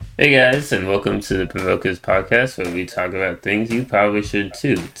Hey guys, and welcome to the Provokers podcast where we talk about things you probably should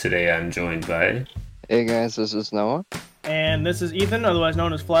too. Today I'm joined by. Hey guys, this is Noah. And this is Ethan, otherwise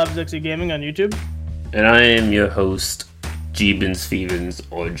known as Flabzixy Gaming on YouTube. And I am your host, Jeebin Stevens,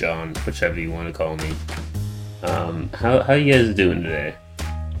 or John, whichever you want to call me. How you guys doing today?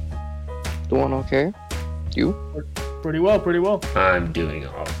 Doing okay? You? Pretty well. I'm doing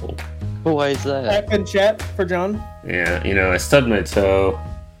awful. Why is that? Back in chat for John. Yeah, I stubbed my toe,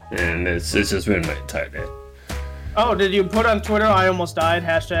 and it's just ruined my entire day. Oh, did you put on Twitter, I almost died,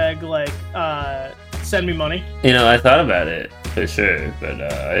 hashtag, send me money? I thought about it, for sure, but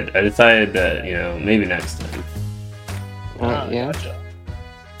I decided that, maybe next time. Yeah. Gotcha.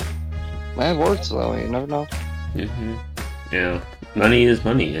 It works though, you never know. Mm-hmm. Money is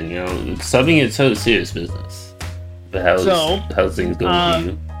money, and subbing is so serious business. But how's things going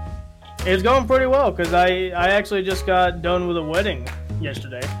for you? It's going pretty well, because I actually just got done with a wedding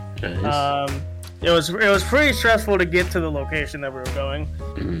yesterday. Nice. It was pretty stressful to get to the location that we were going,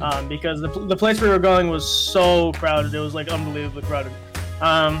 because the place we were going was so crowded. It was like unbelievably crowded.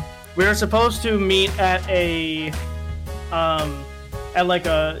 We were supposed to meet at it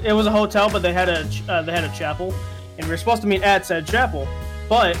was a hotel, but they had a chapel, and we were supposed to meet at said chapel.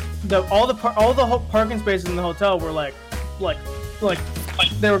 But all the parking spaces in the hotel were like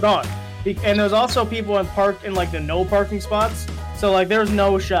they were gone, and there was also people parked in the no parking spots. So there was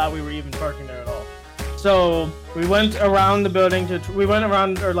no shot we were even parking there at all. So we went around the building down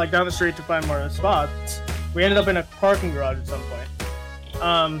the street to find more spots. We ended up in a parking garage at some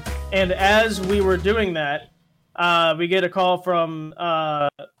point. And as we were doing that, we get a call from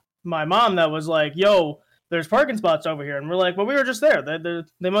my mom that was like, "Yo, there's parking spots over here." And we're like, "Well, we were just there.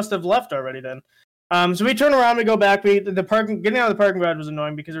 They must have left already then." So we turn around, we go back. Getting out of the parking garage was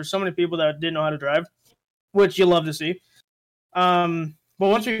annoying because there's so many people that didn't know how to drive, which you love to see. But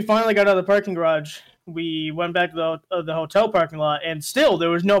once we finally got out of the parking garage, we went back to the hotel parking lot, and still there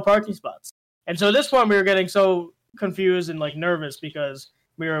was no parking spots. And so at this point, we were getting so confused and nervous because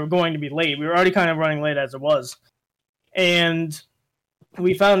we were going to be late. We were already kind of running late as it was, and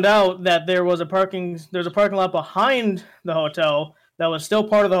we found out that there's a parking lot behind the hotel that was still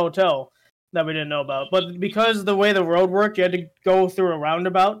part of the hotel that we didn't know about. But because the way the road worked, you had to go through a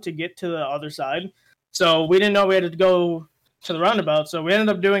roundabout to get to the other side. So we didn't know we had to go to the roundabout. So we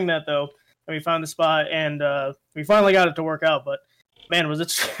ended up doing that though, and we found the spot, and we finally got it to work out. But man, was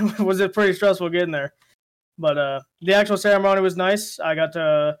it pretty stressful getting there. But the actual ceremony was nice. I got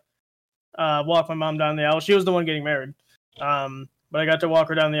to walk my mom down the aisle. She was the one getting married. But I got to walk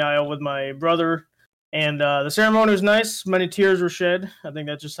her down the aisle with my brother, and the ceremony was nice. Many tears were shed. I think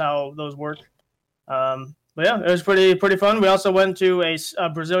that's just how those work. But yeah, it was pretty fun. We also went to a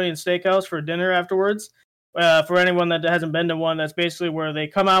Brazilian steakhouse for dinner afterwards. For anyone that hasn't been to one, that's basically where they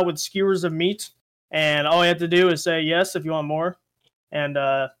come out with skewers of meat, and all you have to do is say yes if you want more. And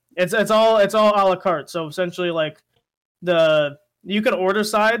it's all a la carte. So essentially, you can order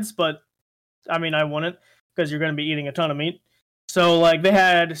sides, but I mean I wouldn't because you're going to be eating a ton of meat. So they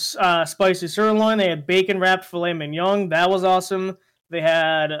had spicy sirloin, they had bacon wrapped filet mignon, that was awesome. They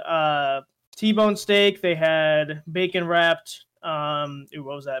had T-bone steak, they had bacon wrapped what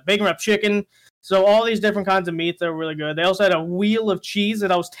was that? Bacon wrapped chicken. So all these different kinds of meats that were really good. They also had a wheel of cheese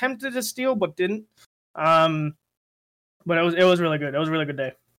that I was tempted to steal but didn't. But it was really good. It was a really good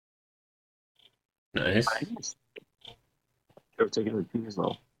day. Nice. Should have taken the cheese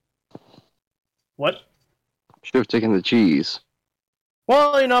though. What? Should have taken the cheese.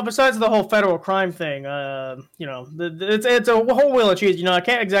 Well, besides the whole federal crime thing, it's a whole wheel of cheese. I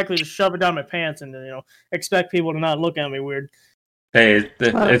can't exactly just shove it down my pants and expect people to not look at me weird. Hey,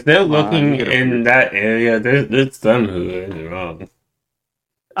 if they're looking in that area, there's some who is wrong.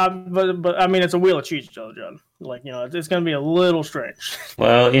 But I mean, it's a wheel of cheese, John. It's going to be a little strange.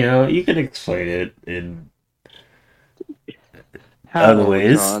 Well, you can explain it in other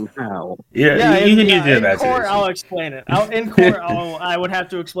ways. How? Yeah, you can use your in imagination. court, I'll explain it. I would have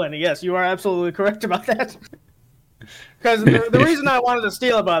to explain it. Yes, you are absolutely correct about that. Because the reason I wanted to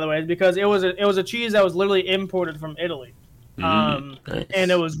steal it, by the way, is because it was a cheese that was literally imported from Italy. Nice.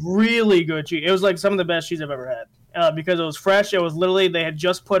 And it was really good cheese. It was some of the best cheese I've ever had. Because it was fresh. It was literally, they had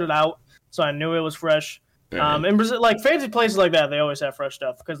just put it out, so I knew it was fresh. In Brazil, fancy places like that, they always have fresh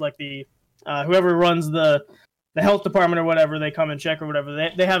stuff. Because whoever runs the health department or whatever, they come and check or whatever.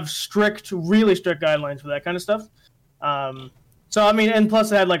 They have really strict guidelines for that kind of stuff. So I mean, and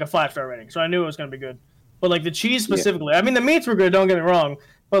plus it had a 5-star rating, so I knew it was going to be good. But the cheese specifically, I mean, the meats were good. Don't get me wrong,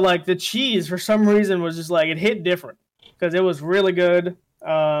 but the cheese for some reason was just it hit different because it was really good.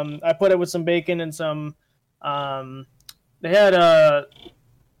 I put it with some bacon and some. They had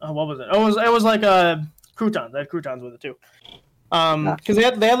what was it? It was like croutons. They had croutons with it too. Because they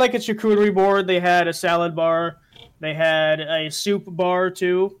had like a charcuterie board. They had a salad bar. They had a soup bar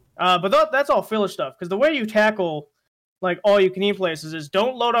too. But that's all filler stuff. Because the way you tackle like all you can eat places is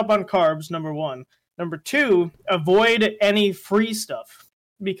don't load up on carbs. Number one. Number two, avoid any free stuff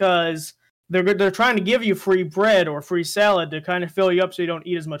because they're trying to give you free bread or free salad to kind of fill you up so you don't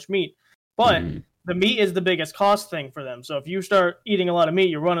eat as much meat. But the meat is the biggest cost thing for them. So if you start eating a lot of meat,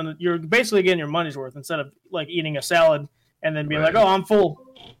 you're basically getting your money's worth instead of like eating a salad and then being like, oh, I'm full.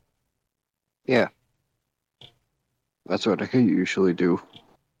 Yeah. That's what I usually do.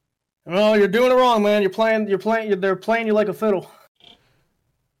 Well, you're doing it wrong, man. They're playing you like a fiddle.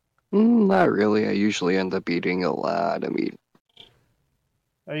 Not really. I usually end up eating a lot of meat.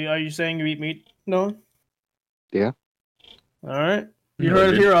 Are you saying you eat meat, Noah? Yeah. All right. You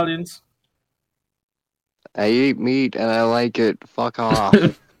heard it here, audience. I eat meat and I like it. Fuck off.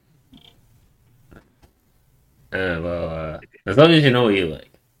 Well, as long as you know what you like.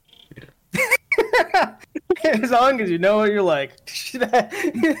 As long as you know what you like.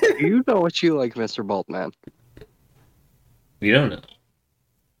 You know what you like, Mr. Boltman. You don't know.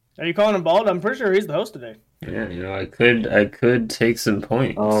 Are you calling him bald? I'm pretty sure he's the host today. Yeah, I could take some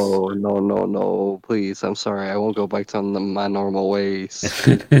points. Oh, no, please. I'm sorry. I won't go back to my normal ways.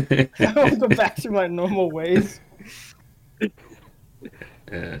 I won't go back to my normal ways.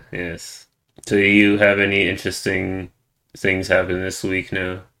 Yes. So you have any interesting things happen this week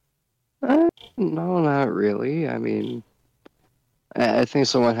now? No, not really. I mean, I think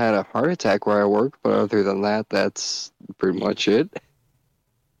someone had a heart attack where I work, but other than that, that's pretty much it.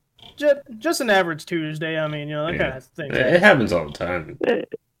 Just an average Tuesday. I mean, that kind of thing. It happens all the time.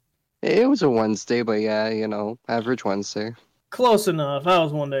 It was a Wednesday, but yeah, average Wednesday. Close enough. I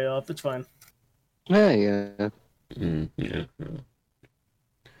was one day off. It's fine. Yeah. Yeah.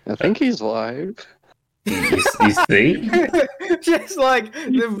 I think he's live. You see? Just like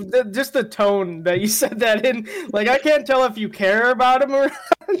just the tone that you said that in. Like, I can't tell if you care about him or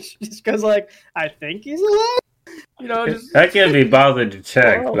not. Just because, like, I think he's alive. I can't be bothered to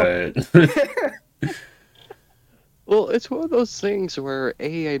check, but well, it's one of those things where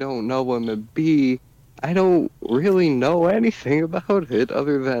A, I don't know him, and B, I don't really know anything about it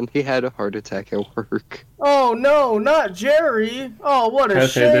other than he had a heart attack at work. Oh no, not Jerry! Oh, what a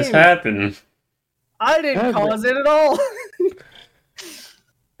shame! How could this happen? I didn't cause it at all.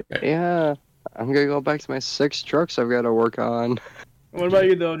 Yeah, I'm gonna go back to my 6 trucks I've got to work on. What about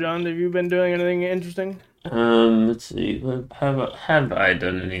you, though, John? Have you been doing anything interesting? Let's see. Have I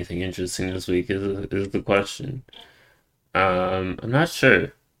done anything interesting this week? Is the question. I'm not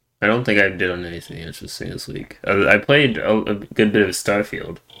sure. I don't think I did on anything interesting this week. I played a good bit of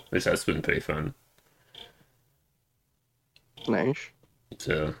Starfield, which has been pretty fun. Nice.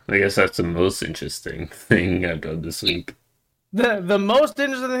 So I guess that's the most interesting thing I've done this week. The most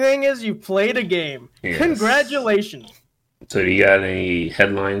interesting thing is you played a game. Yes. Congratulations. So do you got any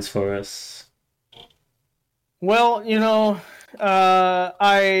headlines for us? Well,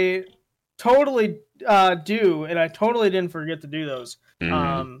 I totally do, and I totally didn't forget to do those.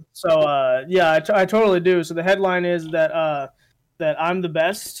 I totally do. So the headline is that I'm the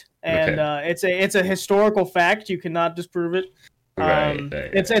best, and it's a historical fact. You cannot disprove it. Right.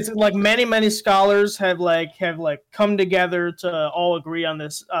 It's like many scholars have come together to all agree on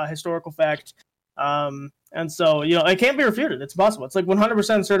this historical fact. And so, it can't be refuted. It's possible. It's like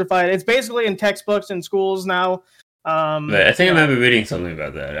 100% certified. It's basically in textbooks in schools now. I think I remember reading something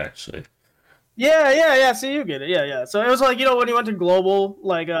about that, actually. Yeah. See, you get it. Yeah. So it was like, when you went to Global,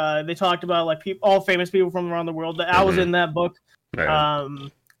 like, they talked about, like, all famous people from around the world. I was in that book. Right.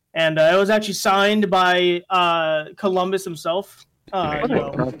 And it was actually signed by Columbus himself. What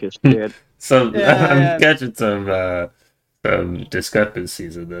a drunkish kid. I'm catching some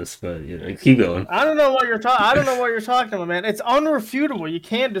discrepancies in this, but keep going. I don't know what you're talking about, man. It's unrefutable. You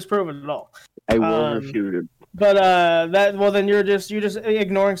can't disprove it at all. I will refute it. But then you're just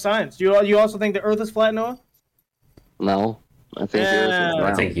ignoring science. Do you also think the Earth is flat, Noah? No, I think the Earth is round.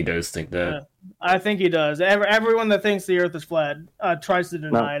 I think he does think that. Yeah, I think he does. Everyone that thinks the Earth is flat tries to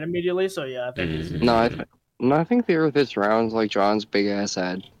deny it immediately. So yeah, I think. I think the Earth is round, like John's big ass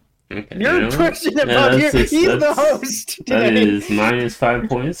head. Okay, you're pushing it up. He's the host. That is -5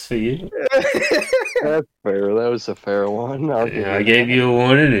 points for you. That's fair. That was a fair one. I gave you a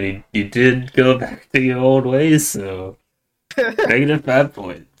warning, and you did go back to your old ways, so -5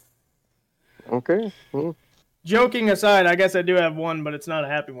 points. Okay. Joking aside, I guess I do have one, but it's not a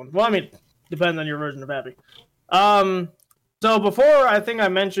happy one. Well, I mean, depends on your version of happy. So before, I think I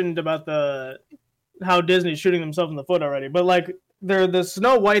mentioned about how Disney's shooting themselves in the foot already, but like the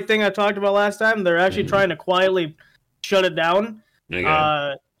Snow White thing I talked about last time. They're actually trying to quietly shut it down.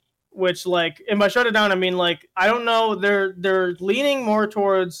 Okay. Which like, and by shut it down, I mean like I don't know. They're leaning more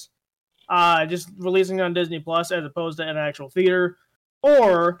towards just releasing it on Disney Plus as opposed to an actual theater.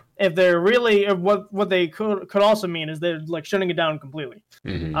 Or if they're really what they could also mean is they're like shutting it down completely.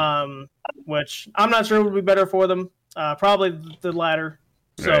 Which I'm not sure would be better for them. Probably the latter.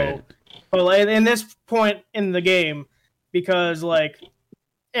 So, Right. well, in this point in the game, because like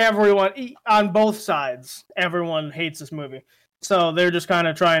everyone on both sides, everyone hates this movie. So they're just kind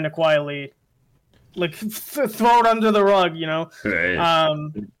of trying to quietly, like, throw it under the rug, you know. Right.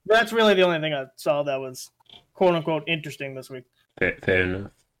 That's really the only thing I saw that was quote unquote interesting this week. Fair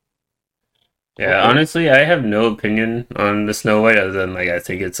enough. Yeah, honestly, I have no opinion on the Snow White other than like I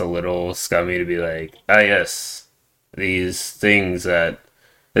think it's a little scummy to be like, yes, these things that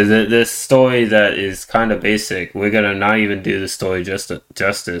this story that is kind of basic. We're gonna not even do the story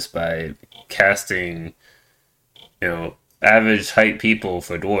justice by casting, average height people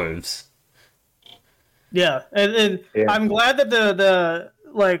for dwarves. Yeah, and Yeah. I'm glad that the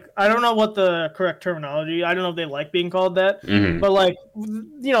like I don't know what the correct terminology. I don't know if they like being called that, but like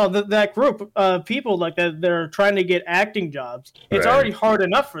that group of people like that they're trying to get acting jobs. It's Right. already hard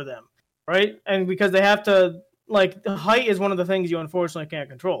enough for them, right? And because they have to like the height is one of the things you unfortunately can't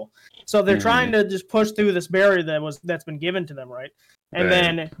control. So they're trying to just push through this barrier that's been given to them, right? And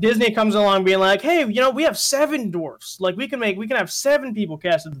Right. then Disney comes along being like, "Hey, we have 7 dwarfs. Like we can have 7 people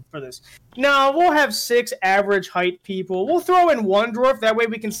casted for this. No, we'll have 6 average height people. We'll throw in 1 dwarf. That way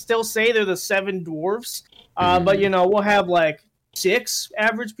we can still say they're the 7 dwarfs. But we'll have like 6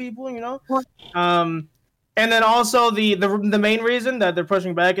 average people. And then also the main reason that they're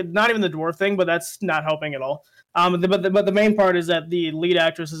pushing back, it's not even the dwarf thing, but that's not helping at all. But the main part is that the lead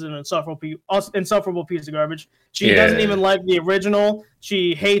actress is an insufferable piece of garbage. She doesn't even like the original.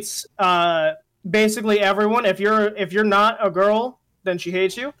 She hates basically everyone. If you're not a girl, then she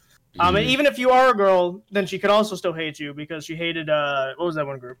hates you. And even if you are a girl, then she could also still hate you because she hated what was that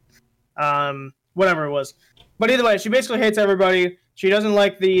one group? Whatever it was. But either way, she basically hates everybody. She doesn't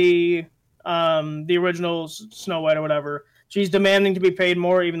like the original Snow White or whatever. She's demanding to be paid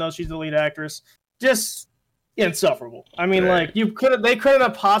more, even though she's the lead actress. Just insufferable. I mean, Right. like they couldn't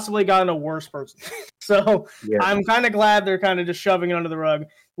have possibly gotten a worse person. So Yeah. I'm kind of glad they're kind of just shoving it under the rug.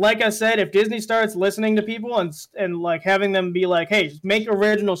 Like I said, if Disney starts listening to people and like having them be like, hey, just make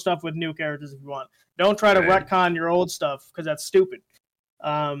original stuff with new characters if you want. Don't try to Right. retcon your old stuff because that's stupid.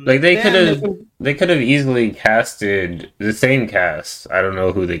 Like they could have easily casted the same cast. I don't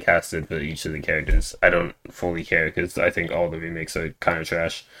know who they casted for each of the characters. I don't fully care because I think all the remakes are kind of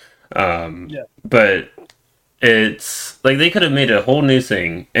trash. But it's like they could have made a whole new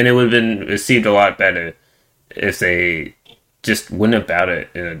thing, and it would have been received a lot better if they just went about it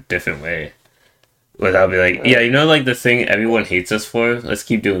in a different way. Without being like, like the thing everyone hates us for. Let's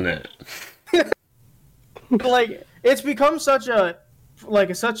keep doing that. Like it's become such a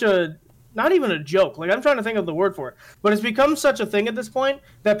not even a joke. Like I'm trying to think of the word for it, but it's become such a thing at this point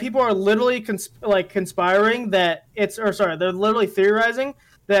that people are literally conspiring that they're literally theorizing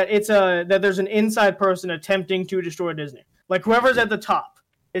that that there's an inside person attempting to destroy Disney. Like whoever's at the top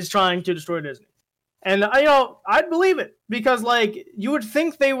is trying to destroy Disney. And I'd believe it because like you would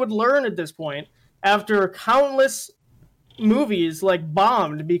think they would learn at this point after countless movies like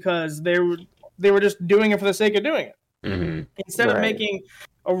bombed because they were just doing it for the sake of doing it. Instead of making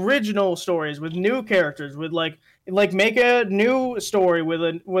original stories with new characters, with like make a new story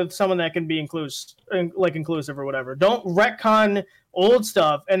with someone that can be inclusive or whatever. Don't retcon old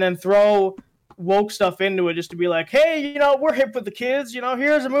stuff and then throw woke stuff into it just to be like, hey, we're hip with the kids.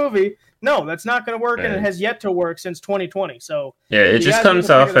 Here's a movie. No, that's not going to work, and it has yet to work since 2020. So yeah, it just comes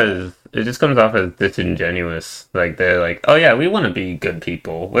off as disingenuous. Like they're like, oh yeah, we want to be good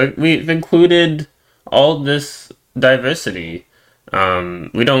people. We've included all this diversity.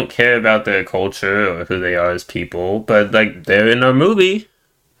 We don't care about their culture or who they are as people, but like they're in our movie.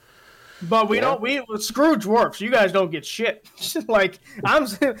 But we screw dwarfs. You guys don't get shit. Like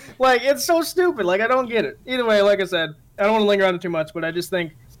it's so stupid. Like I don't get it. Either way, like I said, I don't want to linger on it too much, but I just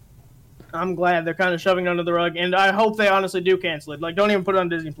think I'm glad they're kind of shoving it under the rug, and I hope they honestly do cancel it. Like don't even put it on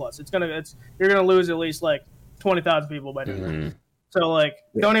Disney Plus. You're gonna lose at least like 20,000 people by doing it. So like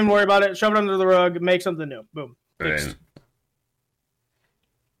don't even worry about it. Shove it under the rug. Make something new. Boom. Right.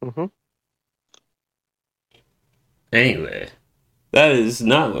 Mm-hmm. Anyway, that is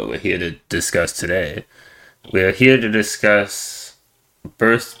not what we're here to discuss today. We're here to discuss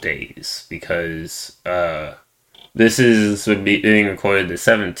birthdays because this is being recorded the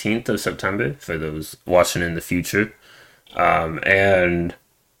 17th of September for those watching in the future. And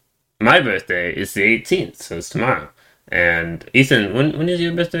my birthday is the 18th, so it's tomorrow. And Ethan, when is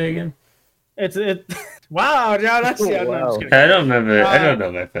your birthday again? It. Wow, yeah, that's yeah. No, I'm just Wow. kidding. I don't remember. I Uh, don't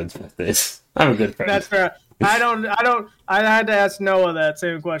know my friends' birthdays. I'm a good friend. That's fair. I don't. I had to ask Noah that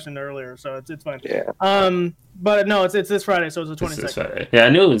same question earlier, so it's fine. Yeah. But no, it's this Friday, so it's the This is 22nd. Friday. Yeah, I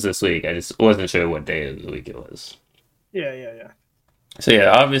knew it was this week. I just wasn't sure what day of the week it was. Yeah. So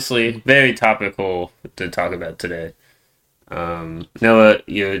yeah, obviously very topical to talk about today. Noah,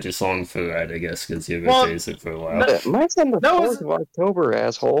 you're just long for the ride, I guess, because your Well, birthday isn't for a while. no- Yeah, mine's on the That was- 4th of October,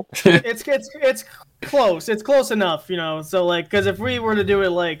 asshole. It's close. It's close enough, you know. So like, because if we were to do it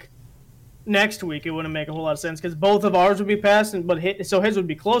like next week, it wouldn't make a whole lot of sense because both of ours would be passed, so his would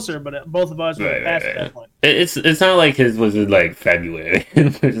be closer, but both of ours would Right, be passed right, at that right. point. It's not like his was in like February.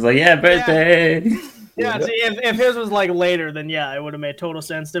 It's just like, yeah, birthday. Yeah, see, if his was like later, then yeah, it would have made total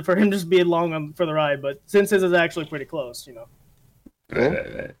sense for him just being long for the ride. But since his is actually pretty close, you know.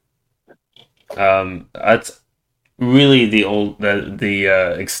 Right. That's really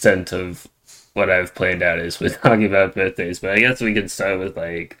the extent of what I've planned out is with talking about birthdays. But I guess we can start with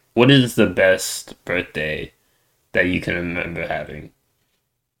like, what is the best birthday that you can remember having?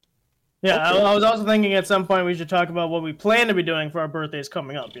 Yeah, I was also thinking at some point we should talk about what we plan to be doing for our birthdays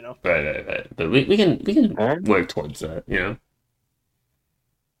coming up. You know. Right. But we can Alright. work towards that, you know.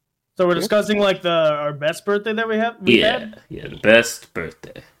 So we're discussing like our best birthday that we've had. Yeah, the best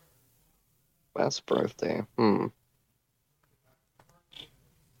birthday. Best birthday. Oh,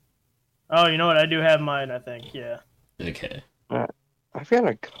 you know what? I do have mine. I think. Yeah. Okay. I've got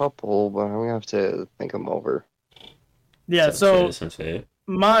a couple, but I'm gonna have to think them over. Yeah. Sounds fair.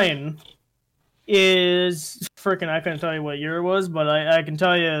 Mine is freaking. I couldn't tell you what year it was, but I can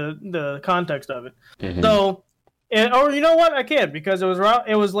tell you the context of it. Mhm. So, or you know what? I can't because it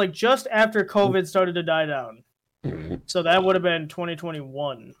was like just after COVID started to die down. Mhm. So that would have been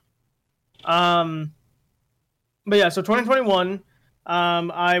 2021. But yeah, so 2021,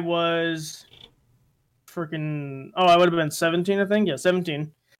 I was freaking. Oh, I would have been 17, I think. Yeah,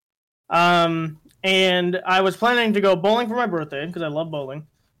 17. And I was planning to go bowling for my birthday because I love bowling.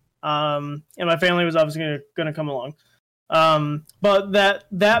 And my family was obviously gonna come along. But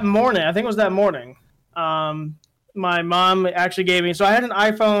that morning, I think it was that morning, my mom actually gave me. So I had an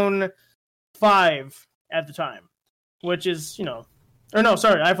iPhone 5 at the time, which is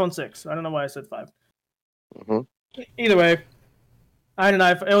iPhone 6. I don't know why I said 5. Mhm. Either way, I had an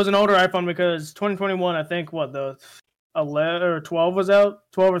iPhone. It was an older iPhone because 2021, I think, the 11 or 12 was out,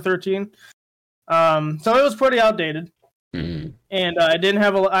 12 or 13. So it was pretty outdated, Mhm. and I didn't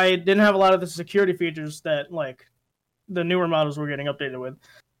have a lot of the security features that like the newer models were getting updated with.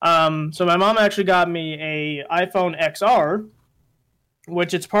 So my mom actually got me a iPhone XR,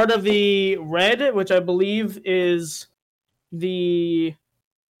 which it's part of the Red, which I believe is the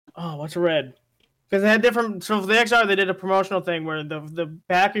what's Red? Because they had different. So for the XR, they did a promotional thing where the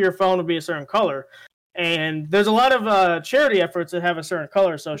back of your phone would be a certain color, and there's a lot of charity efforts that have a certain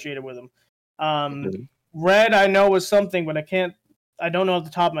color associated with them. Mhm. Red, I know was something, but I don't know off the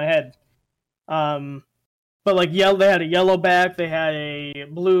top of my head. But like yellow, they had a yellow back, they had a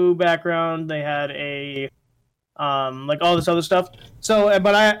blue background, they had a like all this other stuff. So I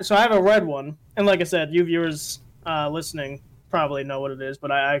have a red one, and like I said, you viewers listening probably know what it is,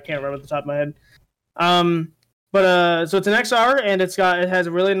 but I can't remember at the top of my head. So it's an XR, and it has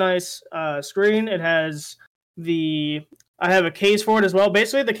a really nice screen. It has I have a case for it as well.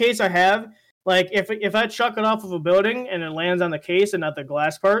 Basically, the case I have, like if I chuck it off of a building and it lands on the case and not the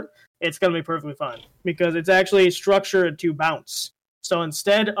glass part, it's gonna be perfectly fine because it's actually structured to bounce. So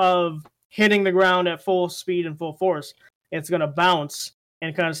instead of hitting the ground at full speed and full force, it's gonna bounce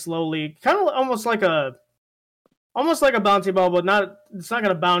and kind of slowly, kind of almost like a bouncy ball, but it's not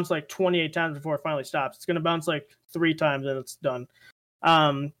going to bounce like 28 times before it finally stops. It's going to bounce like 3 times and it's done.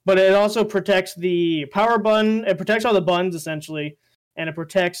 But it also protects the power button. It protects all the buttons essentially, and it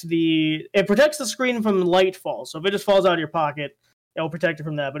protects the screen from light fall. So if it just falls out of your pocket, it will protect it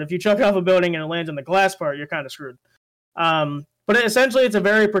from that. But if you chuck it off a building and it lands on the glass part, you're kind of screwed. But essentially, it's a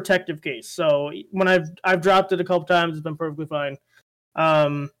very protective case. So when I've dropped it a couple times, it's been perfectly fine.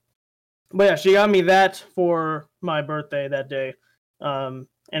 But yeah, she got me that for my birthday that day. And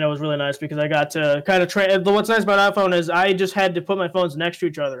it was really nice because I got to kind of what's nice about iPhone is I just had to put my phones next to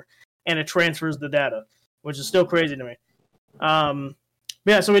each other and it transfers the data, which is still crazy to me. But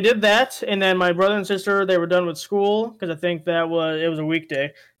yeah, so we did that, and then my brother and sister, they were done with school because I think it was a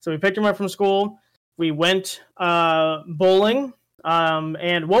weekday. So we picked them up from school. We went bowling.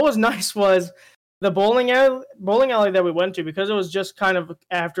 And what was nice was the bowling alley that we went to, because it was just kind of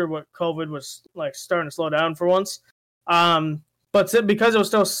after what COVID was like starting to slow down for once. But because it was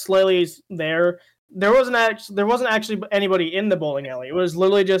still slightly there wasn't actually anybody in the bowling alley. It was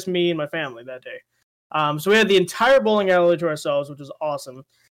literally just me and my family that day. So we had the entire bowling alley to ourselves, which was awesome.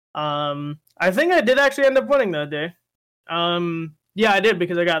 I think I did actually end up winning that day. Yeah, I did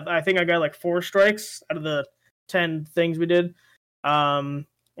because I think I got like 4 strikes out of the 10 things we did. So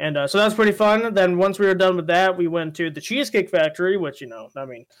that was pretty fun. Then once we were done with that, we went to the Cheesecake Factory, which, I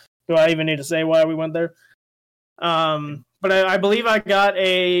mean, do I even need to say why we went there? But I believe I got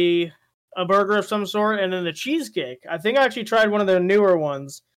a burger of some sort and then the cheesecake. I think I actually tried one of the newer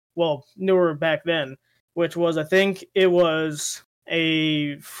ones. Well, newer back then, which was, I think it was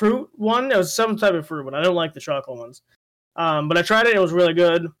a fruit one. It was some type of fruit one. I don't like the chocolate ones. But I tried it. It was really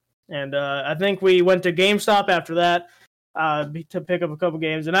good. And I think we went to GameStop after that to pick up a couple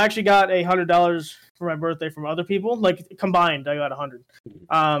games. And I actually got $100 for my birthday from other people. Like, combined, I got 100.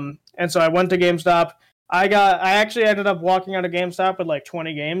 And so I went to GameStop. I actually ended up walking out of GameStop with like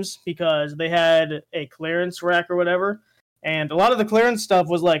 20 games because they had a clearance rack or whatever. And a lot of the clearance stuff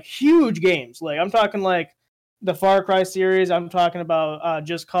was like huge games. Like, I'm talking like the Far Cry series. I'm talking about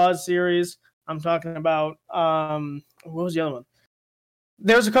Just Cause series. I'm talking about what was the other one?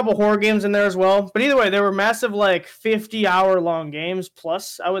 There's a couple horror games in there as well. But either way, they were massive, like 50-hour long games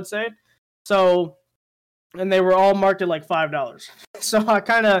plus, I would say. So, and they were all marked at like $5. So I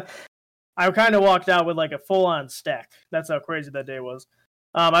kind of walked out with like a full on stack. That's how crazy that day was.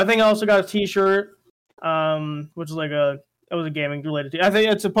 I think I also got a T-shirt, which was like it was a gaming related. I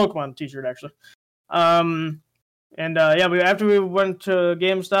think it's a Pokemon T-shirt actually. After we went to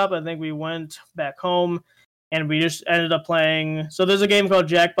GameStop, I think we went back home, and we just ended up playing. So there's a game called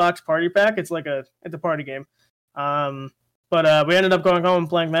Jackbox Party Pack. It's a party game. But we ended up going home and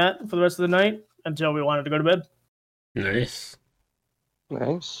playing that for the rest of the night until we wanted to go to bed. Nice.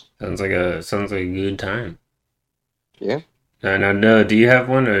 Nice. Sounds like a good time. Yeah. No, do you have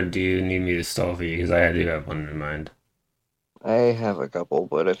one, or do you need me to stall for you? Because I do have one in mind. I have a couple,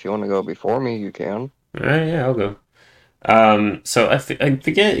 but if you want to go before me, you can. All right, yeah, I'll go. So I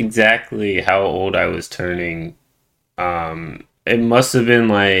forget exactly how old I was turning. It must have been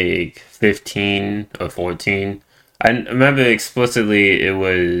like 15 or 14. I remember explicitly it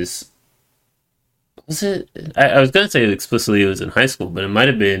was it? I was going to say explicitly it was in high school, but it might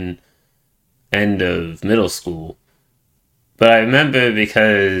have been end of middle school. But I remember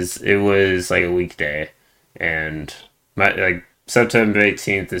because it was like a weekday, and September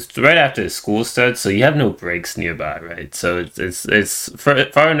 18th is right after school starts, so you have no breaks nearby, right? So it's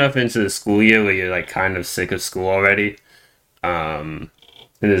far enough into the school year where you're like kind of sick of school already, and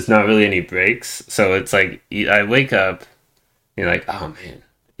there's not really any breaks. So it's like I wake up, and you're like, oh man,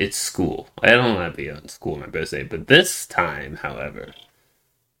 it's school. I don't want to be on school on my birthday. But this time, however,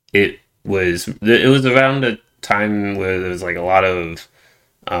 it was around the time where there was like a lot of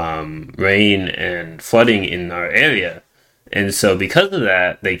rain and flooding in our area. And so because of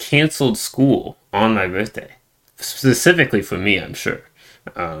that, they canceled school on my birthday. Specifically for me, I'm sure.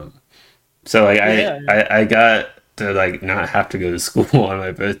 So like I got to like not have to go to school on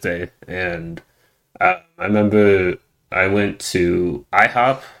my birthday. And I remember I went to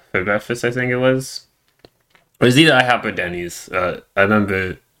IHOP for breakfast, I think it was. It was either IHOP or Denny's. I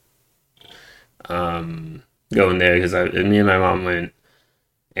remember going there because me and my mom went,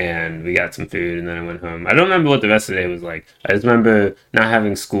 and we got some food, and then I went home. I don't remember what the rest of the day was like. I just remember not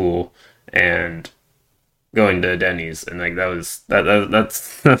having school and going to Denny's, and like that's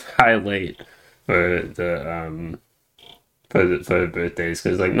the highlight for the birthdays,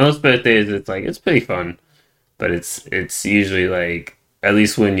 because like most birthdays it's pretty fun, but it's usually like, at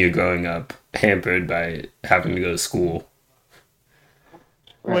least when you're growing up, hampered by having to go to school.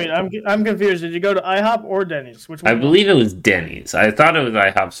 Wait, I'm confused. Did you go to IHOP or Denny's? Which one? I believe it was Denny's. I thought it was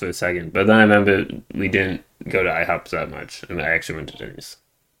IHOP's for a second, but then I remember we didn't go to IHOP's that much, and I actually went to Denny's.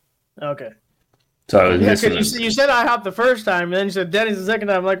 Okay. So I was missing. You said IHOP the first time, and then you said Denny's the second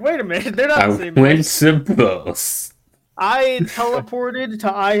time. I'm like, wait a minute, they're not the same place. I went to both. I teleported to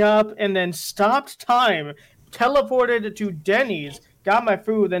IHOP and then stopped time, teleported to Denny's, got my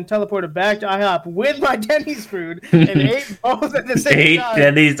food, then teleported back to IHOP with my Denny's food, and ate both at the same time. Ate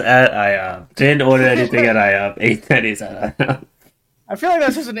Denny's at IHOP. Didn't order anything at IHOP. Ate Denny's at IHOP. I feel like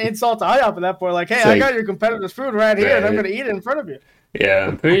that's just an insult to IHOP at that point. Like, hey, I got your competitor's food right here, and I'm going to eat it in front of you. Yeah,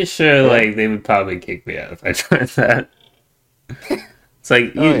 I'm pretty sure like they would probably kick me out if I tried that. It's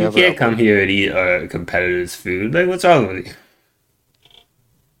like, you can't come here and eat our competitor's food. Like, what's wrong with you?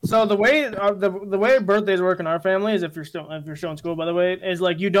 So the way the way birthdays work in our family is if you're still in school, by the way, is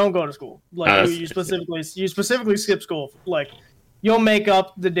like you don't go to school. Like you specifically skip school. Like you'll make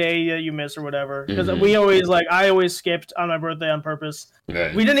up the day that you miss or whatever. Because Mhm. I always skipped on my birthday on purpose.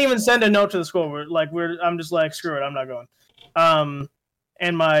 Right. We didn't even send a note to the school. I'm just like, screw it, I'm not going.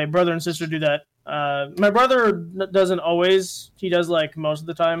 And my brother and sister do that. My brother doesn't always. He does like most of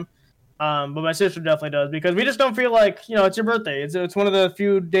the time. But my sister definitely does because we just don't feel like it's your birthday. It's one of the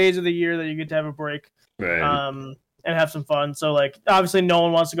few days of the year that you get to have a break, Right. um, and have some fun. So like obviously no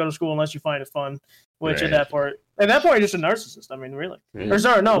one wants to go to school unless you find it fun. Which Right. at that point you're just a narcissist. I mean, really. Yeah. Or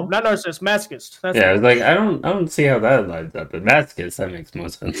sorry, no, not narcissist, masochist. That's Yeah, I the was word. like, I don't see how that lines up. But Masochist, that makes more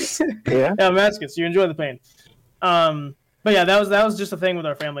sense. Yeah. Yeah, masochist. You enjoy the pain. But yeah, that was just a thing with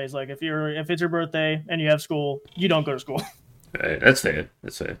our families. Like if it's your birthday and you have school, you don't go to school. Right. That's fair.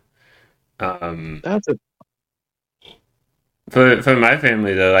 That's fair. Um, That's a for my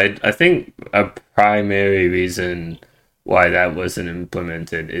family though, I think a primary reason why that wasn't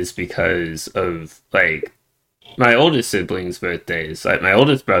implemented is because of like my oldest siblings' birthdays. Like my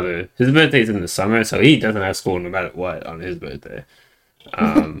oldest brother, his birthday's in the summer, so he doesn't have school no matter what on his birthday.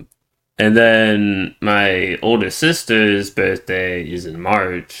 Um, and then my oldest sister's birthday is in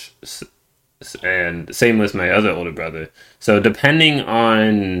March, and same with my other older brother. So depending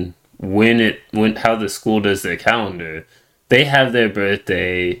on when how the school does their calendar, they have their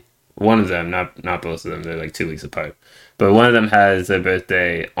birthday. One of them, not both of them, they're like 2 weeks apart. But one of them has their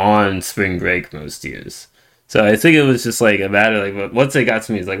birthday on spring break most years. So I think it was just like a matter like once they got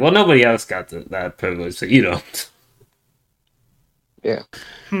to me, it's like, well, nobody else got that privilege, so you don't. yeah.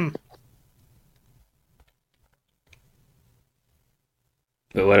 Hmm.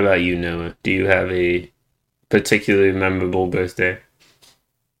 But what about you, Noah? Do you have a particularly memorable birthday?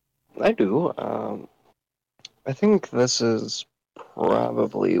 I do. I think this is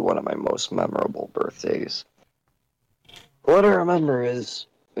probably one of my most memorable birthdays. What I remember is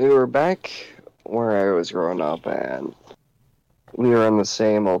we were back where I was growing up, and we were in the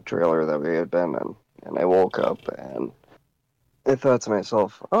same old trailer that we had been in. And I woke up and I thought to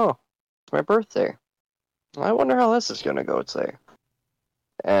myself, "Oh, it's my birthday. I wonder how this is gonna go today."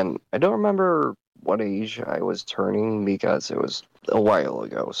 And I don't remember what age I was turning because it was a while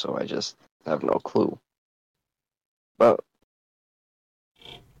ago, so I just have no clue. But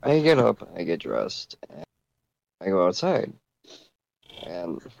I get up, I get dressed, and I go outside.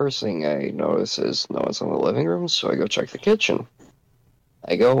 And the first thing I notice is no one's in the living room, so I go check the kitchen.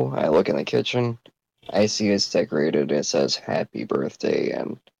 I look in the kitchen, I see it's decorated, it says happy birthday,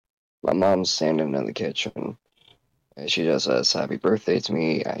 and my mom's standing in the kitchen. And she just says happy birthday to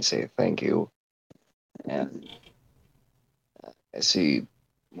me. I say thank you, and I see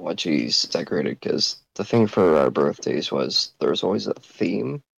what she's decorated because the thing for our birthdays was there was always a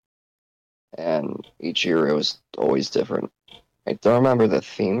theme, and each year it was always different. I don't remember the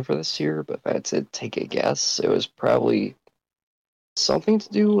theme for this year, but if I had to take a guess, it was probably something to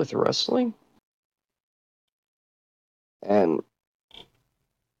do with wrestling. And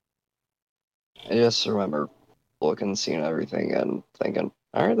I just remember looking, seeing everything, and thinking,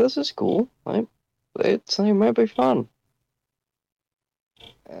 all right, this is cool. It might be fun.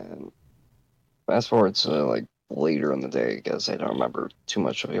 And fast forward to like later in the day, because I don't remember too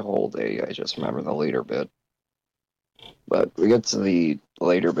much of the whole day. I just remember the later bit. But we get to the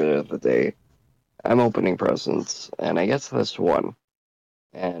later bit of the day. I'm opening presents, and I get to this one,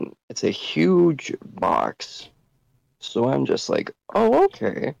 and it's a huge box. So I'm just like, oh,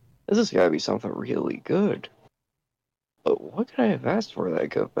 okay. This has got to be something really good. But what could I have asked for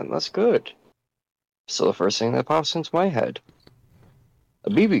that could have been this good? So the first thing that pops into my head, a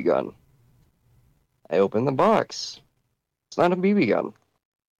BB gun. I open the box. It's not a BB gun.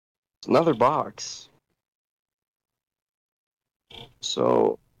 It's another box.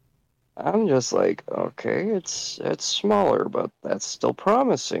 So I'm just like, okay, it's smaller, but that's still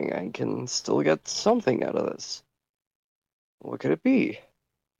promising. I can still get something out of this. What could it be?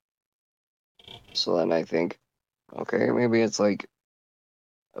 So then I think, okay, maybe it's like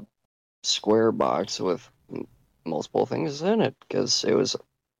a square box with multiple things in it, because it was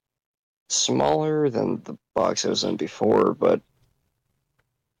smaller than the box I was in before, but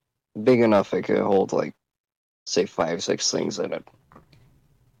big enough it could hold like, say, 5, 6 things in it.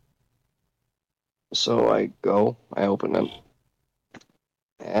 So I open it,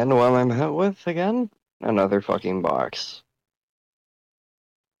 and what am I met with again? Another fucking box.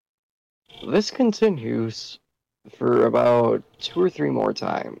 This continues for about 2 or 3 more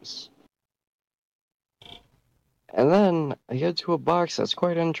times. And then I get to a box that's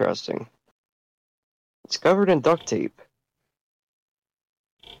quite interesting. It's covered in duct tape.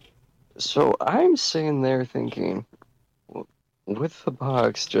 So I'm sitting there thinking, with the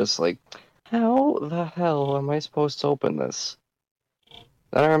box, just like, how the hell am I supposed to open this?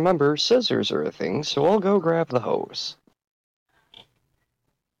 Then I remember scissors are a thing, so I'll go grab the hose.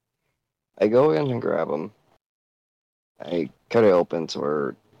 I go in and grab them. I cut it open to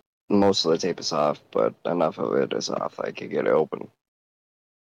where most of the tape is off, but enough of it is off I could get it open.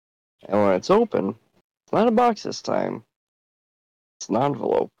 And when it's open, it's not a box this time. It's an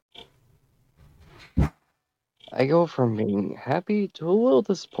envelope. I go from being happy to a little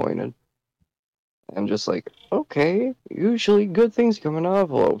disappointed. I'm just like, okay, usually good things come in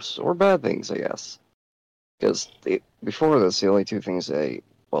envelopes, or bad things, I guess. Because before this, the only two things I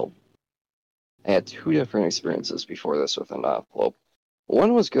had two different experiences before this with an envelope.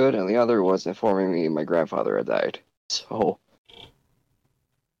 One was good, and the other was informing me my grandfather had died. So,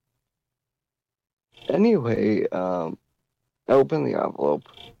 anyway, I open the envelope,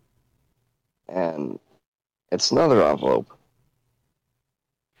 and it's another envelope.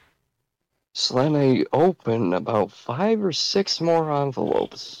 So then I open about 5 or 6 more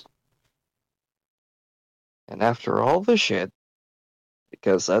envelopes. And after all the shit,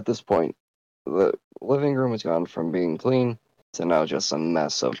 because at this point, the living room has gone from being clean to now just a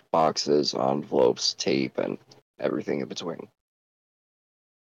mess of boxes, envelopes, tape, and everything in between.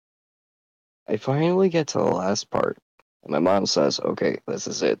 I finally get to the last part, and my mom says, okay, this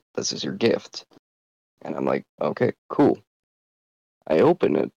is it. This is your gift. And I'm like, okay, cool. I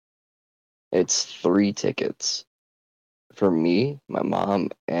open it. It's 3 tickets for me, my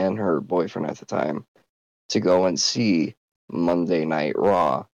mom, and her boyfriend at the time to go and see Monday Night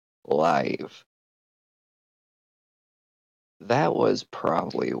Raw live. That was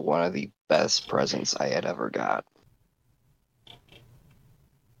probably one of the best presents I had ever got.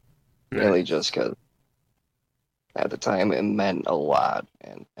 Really just because at the time it meant a lot.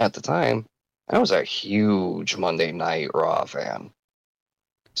 And at the time, I was a huge Monday Night Raw fan.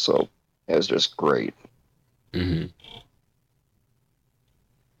 So it was just great. Mm-hmm.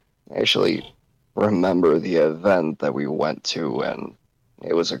 I actually remember the event that we went to, and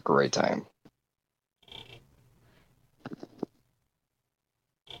it was a great time.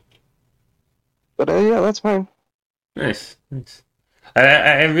 But yeah, that's mine. Nice.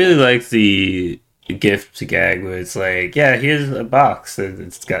 I really like the gift gag where it's like, yeah, here's a box.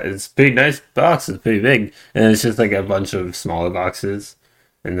 It's a pretty nice box. It's pretty big, and it's just like a bunch of smaller boxes,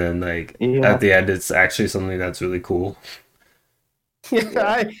 and then like Yeah. at the end, it's actually something that's really cool.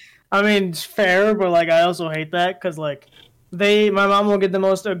 Yeah, I mean, it's fair, but like I also hate that because like my mom will get the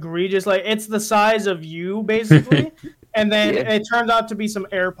most egregious, like it's the size of you basically, and then Yeah. it turns out to be some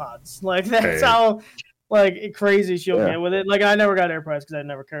AirPods. Like that's Right. how like crazy she'll Yeah. get with it. Like I never got AirPods because I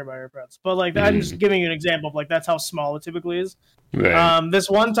never cared about AirPods, but like I'm just giving you an example of like that's how small it typically is. Right. This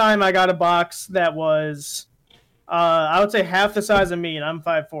one time I got a box that was, I would say half the size of me, and I'm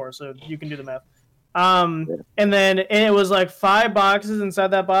 5'4", so you can do the math. And then it was like 5 boxes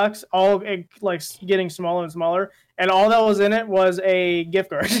inside that box, all like getting smaller and smaller, and all that was in it was a gift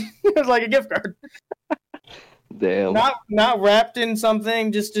card. It was like a gift card, Damn. not wrapped in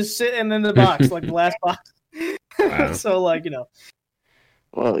something, just sitting in the box, like the last box. Wow. So like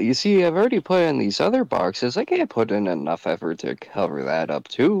Well, you see, I've already put in these other boxes. I can't put in enough effort to cover that up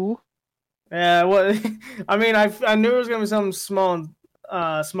too. yeah. Well, I mean, I knew it was gonna be something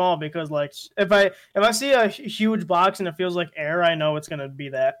small because like if I see a huge box and it feels like air, I know it's gonna be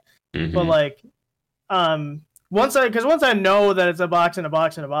that. Mhm. But like, once I know that it's a box and a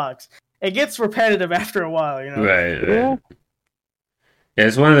box and a box, it gets repetitive after a while, you know. Right. Yeah. Yeah,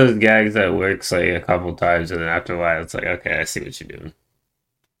 it's one of those gags that works like a couple times, and then after a while, it's like, okay, I see what you're doing.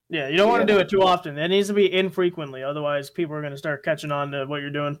 Yeah, you don't want to do it too often. It needs to be infrequently, otherwise people are gonna start catching on to what you're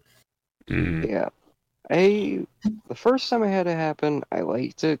doing. Mhm. Yeah. The first time I had it happen, I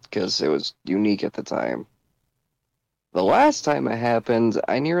liked it because it was unique at the time. The last time it happened,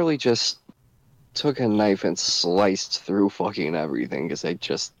 I nearly just took a knife and sliced through fucking everything because I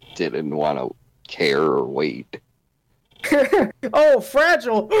just didn't want to care or wait. Oh,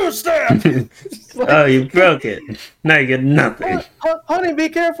 fragile! Oh, stab! Oh, you broke it. Now you get nothing. Honey, be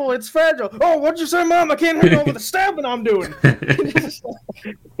careful! It's fragile. Oh, what'd you say, Mom? I can't handle over the stabbing I'm doing. I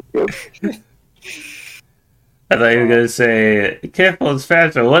thought you were gonna say, "Careful, it's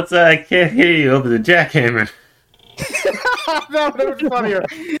fragile." What's that? I can't hear you over the jackhammer. That would have been funnier.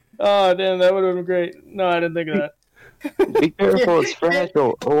 Oh, damn, that would have been great. No, I didn't think of that. Be careful, it's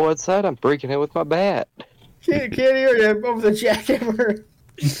fragile. Oh, what's that? I'm breaking it with my bat. Can't hear you over the jackhammer.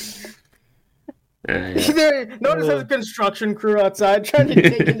 Yeah. Notice there's a construction crew outside trying to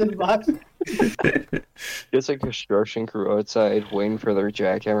take into the box. There's a construction crew outside waiting for their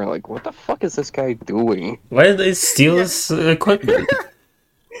jackhammer. Like, what the fuck is this guy doing? Why did they steal this equipment?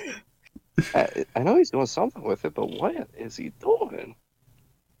 I know he's doing something with it, but what is he doing?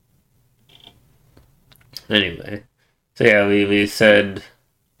 Anyway, so yeah, we said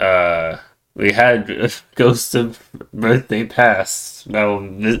we had Ghost of Birthday Past. Now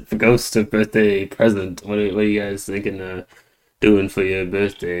the Ghost of Birthday Present. What are you guys thinking doing for your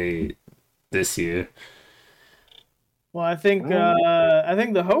birthday this year? Well, I think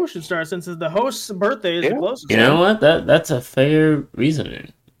the host should start since the host's birthday is the Yeah. closest. You know what? That's a fair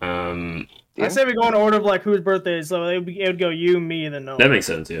reasoning. Yeah. I say we go in order of like whose birthday is, so it would go you, me, and then no. That makes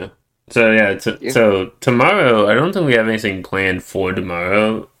sense, yeah. So yeah, so tomorrow, I don't think we have anything planned for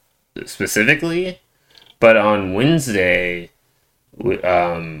tomorrow specifically, but on Wednesday,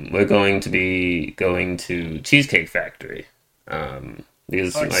 we're going to be going to Cheesecake Factory.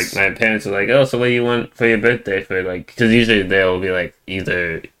 Because Nice. like my parents are like, oh, so what do you want for your birthday? For like, because usually they'll be like,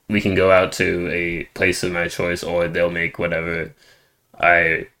 either we can go out to a place of my choice, or they'll make whatever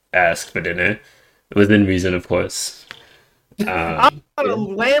I ask for dinner, within reason, of course. I want a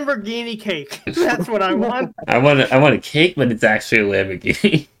Lamborghini cake. That's what I want. I want a cake, but it's actually a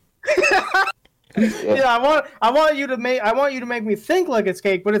Lamborghini. Yeah, I want you to make me think like it's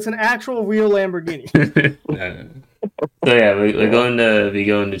cake, but it's an actual real Lamborghini. No. So yeah, we're going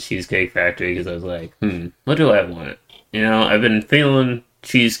to Cheesecake Factory because I was like, what do I want? You know, I've been feeling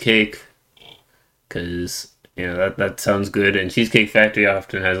cheesecake because that sounds good, and Cheesecake Factory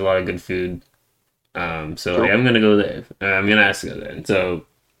often has a lot of good food. So like, I'm gonna go there. I'm gonna ask to go there. And so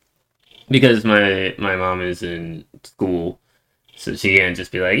because my mom is in school, so she can't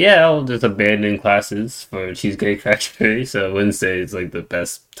just be like, yeah, I'll just abandon classes for Cheesecake Factory. So Wednesday is like the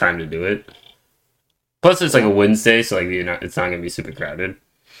best time to do it. Plus, it's like a Wednesday, so like it's not gonna be super crowded.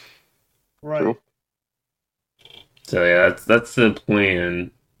 Right. True. So yeah, that's the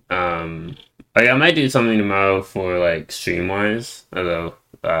plan. Like I might do something tomorrow for like Streamwise, although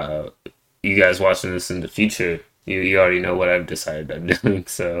you guys watching this in the future, you already know what I've decided I'm doing.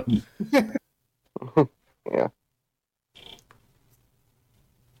 So Yeah.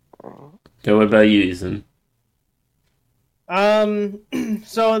 so what about you, Ethan?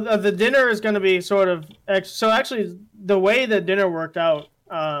 So the dinner is going to be sort of so actually the way that dinner worked out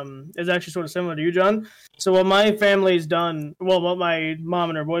is actually sort of similar to you, John. So what my family's done, well, what my mom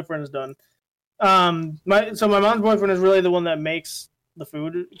and her boyfriend has done, my mom's boyfriend is really the one that makes the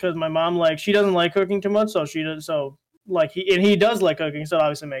food because my mom she doesn't like cooking too much, so she does he does like cooking, so it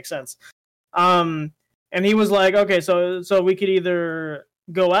obviously makes sense. And he was like, okay, so we could either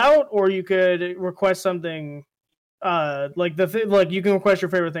go out or you could request something. You can request your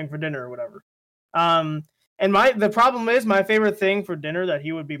favorite thing for dinner or whatever. And the problem is my favorite thing for dinner that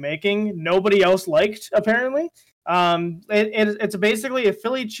he would be making, nobody else liked apparently. It's basically a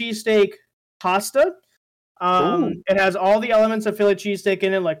Philly cheesesteak pasta. It has all the elements of Philly cheesesteak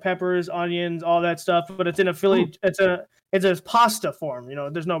in it, like peppers, onions, all that stuff. But it's in a it's a pasta form.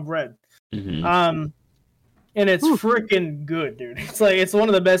 There's no bread. Mm-hmm. And it's freaking good, dude. It's one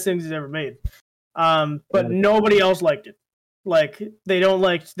of the best things he's ever made. But nobody else liked it. Like they don't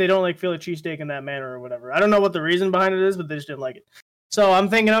like Philly cheesesteak in that manner or whatever. I don't know what the reason behind it is, but they just didn't like it. So I'm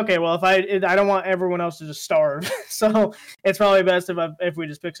thinking, okay, well, if I don't want everyone else to just starve, so it's probably best if we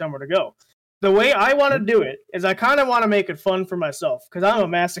just pick somewhere to go. The way I want to do it is I kind of want to make it fun for myself because I'm a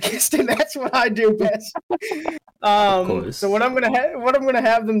masochist and that's what I do best. Of course. So what I'm gonna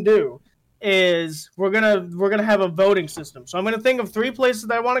have them do is we're gonna have a voting system. So I'm gonna think of 3 places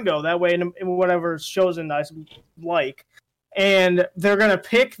that I want to go. That way, in whatever chosen I like, and they're gonna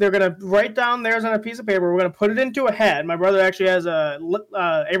write down theirs on a piece of paper. We're gonna put it into a hat. My brother actually has a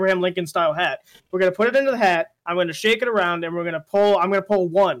Abraham Lincoln style hat. We're gonna put it into the hat. I'm gonna shake it around, and I'm gonna pull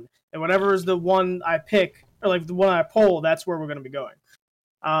one, and whatever is the one I pick, or like the one I pull, that's where we're gonna be going.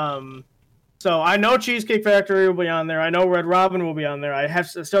 So I know Cheesecake Factory will be on there. I know Red Robin will be on there. I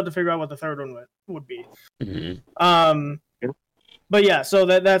still have to figure out what the third one would be. Mm-hmm. But yeah, so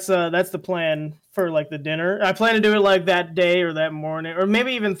that's the plan for like the dinner. I plan to do it like that day or that morning, or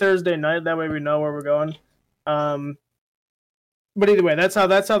maybe even Thursday night. That way we know where we're going. But either way, that's how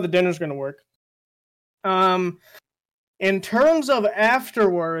the dinner's gonna work. In terms of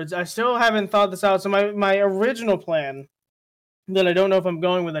afterwards, I still haven't thought this out. So my original plan that I don't know if I'm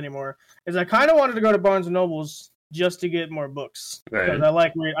going with anymore is I kind of wanted to go to Barnes and Nobles just to get more books because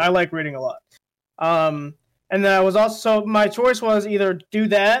Right. I like reading a lot. And then I was also my choice was either do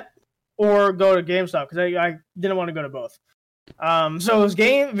that or go to GameStop because I didn't want to go to both. So it was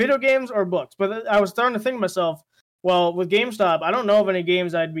video games or books. But I was starting to think to myself, well, with GameStop, I don't know of any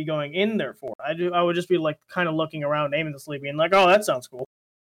games I'd be going in there for. I would just be like kind of looking around, aimlessly, being like, oh, that sounds cool.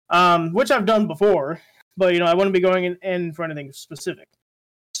 Which I've done before. But, I wouldn't be going in for anything specific.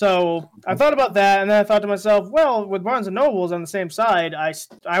 So I thought about that, and then I thought to myself, well, with Barnes and Nobles on the same side,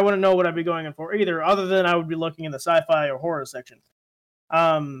 I wouldn't know what I'd be going in for either, other than I would be looking in the sci-fi or horror section.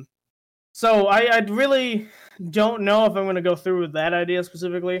 So I really don't know if I'm going to go through with that idea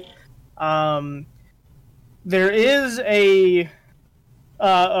specifically. There is a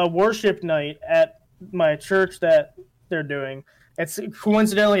worship night at my church that they're doing. It's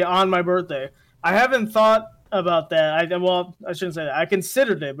coincidentally on my birthday. I haven't thought about that. I shouldn't say that. I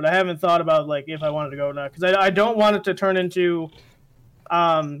considered it, but I haven't thought about like if I wanted to go or not, because I don't want it to turn into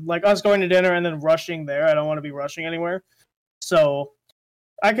like us going to dinner and then rushing there. I don't want to be rushing anywhere. So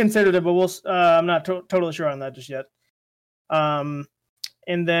I considered it, but I'm not totally sure on that just yet. And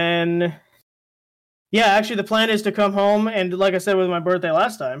then, yeah, actually the plan is to come home, and like I said with my birthday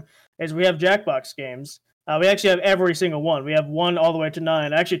last time, is we have Jackbox games. We actually have every single one. We have 1 all the way to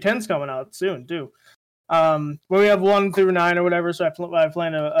 9. Actually, 10's coming out soon too. Where we have 1 through 9 or whatever. So I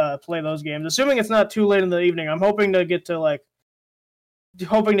plan to play those games, assuming it's not too late in the evening. I'm hoping to get to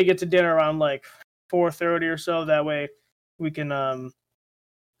dinner around like 4:30 or so. That way we can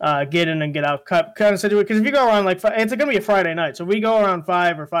get in and get out kind of situation. Because if you go around like it's gonna be a Friday night, so if we go around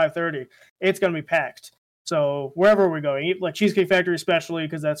 5 or 5:30, it's gonna be packed. So wherever we're going, like Cheesecake Factory especially,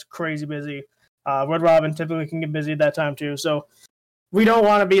 because that's crazy busy. Red Robin typically can get busy at that time too. So we don't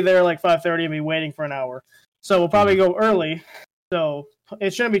want to be there like 5:30 and be waiting for an hour. So we'll probably go early. So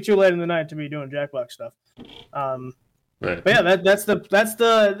it shouldn't be too late in the night to be doing Jackbox stuff. Right. But yeah,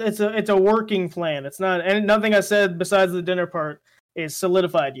 it's a working plan. It's not, and nothing I said besides the dinner part is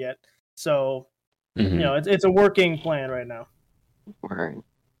solidified yet. So it's a working plan right now. Right.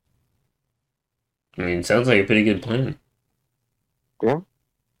 I mean, it sounds like a pretty good plan. Yeah.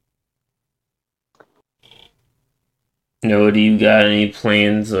 No, do you got any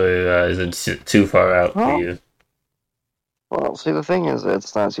plans, or is it too far out for you? Well, see, the thing is,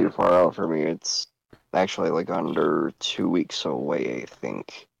 it's not too far out for me. It's actually like under 2 weeks away, I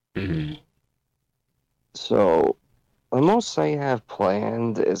think. Mm-hmm. So, the most I have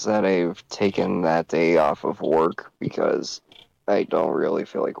planned is that I've taken that day off of work because I don't really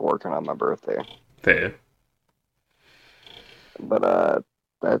feel like working on my birthday. Fair. But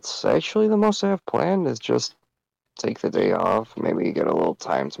that's actually the most I have planned is just take the day off, maybe get a little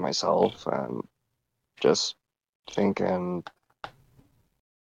time to myself, and just think and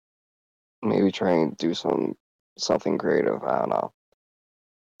maybe try and do something creative. I don't know.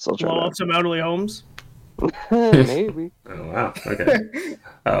 Still trying blow up some elderly homes. Maybe. Oh wow. Okay.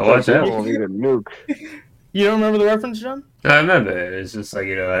 Watch out. We'll need a nuke. You don't remember the reference, John? I remember it. It's just like,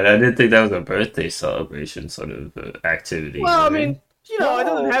 I didn't think that was a birthday celebration sort of activity. Well, I mean, it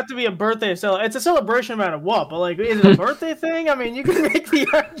doesn't have to be a birthday celebration. It's a celebration no matter what, but like, is it a birthday thing? I mean, you can make the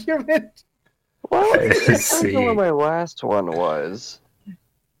argument. Well, that's what my last one was.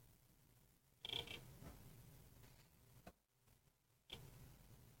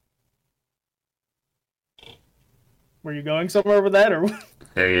 Were you going somewhere with that, or?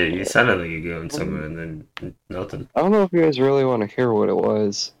 Hey, you sounded like you're going somewhere, and then nothing. I don't know if you guys really want to hear what it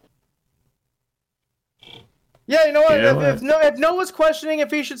was. Yeah, you know what? If Noah's questioning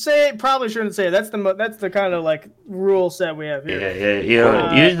if he should say it, probably shouldn't say it. That's the kind of like rule set we have here.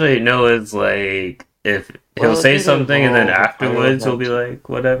 Yeah. Usually Noah's like, if he'll say something and then afterwards he'll be like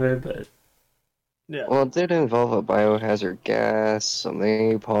whatever. But yeah. Well, it did involve a biohazard gas, some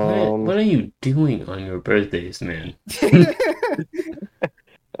napalm. What are you doing on your birthdays, man?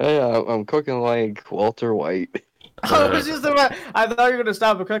 I'm cooking like Walter White. I thought you were gonna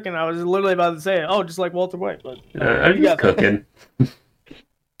stop cooking. I was literally about to say, "Oh, just like Walter White." But I'm just cooking.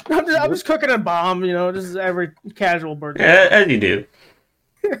 I'm just cooking a bomb, just every casual birthday. As you do.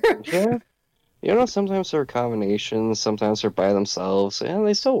 Yeah, sometimes they're combinations, sometimes they're by themselves, and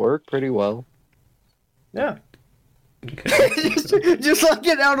they still work pretty well. Yeah. Okay. just like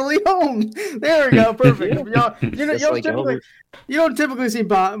an elderly home. There we go. Perfect. You don't typically see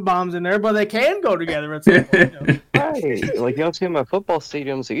bombs in there, but they can go together at some point. Right. Like, you don't see them at football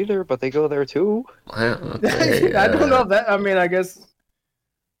stadiums either, but they go there too. Well, okay, I don't know if that. I mean, I guess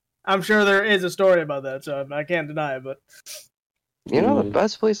I'm sure there is a story about that, so I can't deny it. But the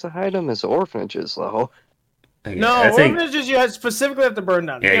best place to hide them is orphanages, though. Orphanages you specifically have to burn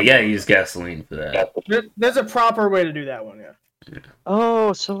down. Yeah, you gotta use gasoline for that. There's a proper way to do that one, yeah.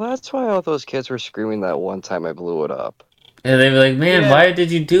 Oh, so that's why all those kids were screaming that one time I blew it up. And they were like, "Man, why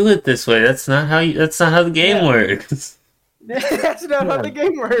did you do it this way? That's not how the game works." That's not how the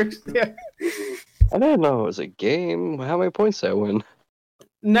game works. Yeah. I didn't know it was a game. How many points did I win?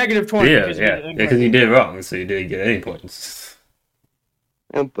 -20. Yeah, because you did it wrong, so you didn't get any points.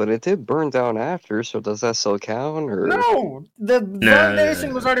 But it did burn down after, so does that still count? Or No, the No,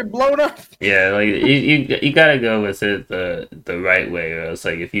 foundation was already blown up. Yeah, like you gotta go with it the right way, or else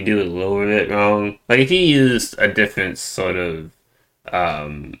like if you do it a little bit wrong, like if you used a different sort of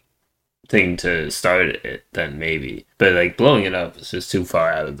um thing to start it, then maybe. But like blowing it up is just too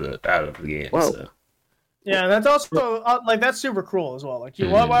far out of the game. Well, So Yeah, that's also like that's super cruel as well. Like,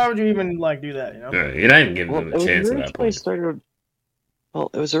 why would you even like do that? You know? You're not even giving well, them it a was chance at that originally point. started. Well,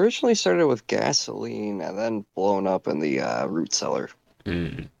 it was originally started with gasoline and then blown up in the root cellar.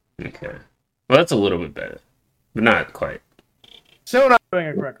 Okay, well that's a little bit better, but not quite. Still not doing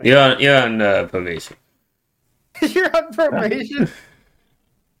it correctly. You're on probation. You're on probation.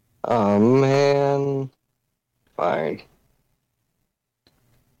 Oh man, fine.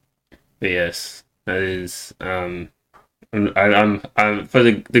 But yes, that is I'm for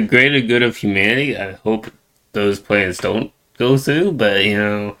the greater good of humanity. I hope those plans don't go through, but you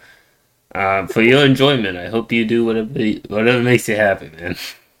know, for your enjoyment, I hope you do whatever makes you happy, man.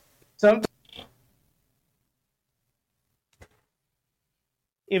 Sometimes,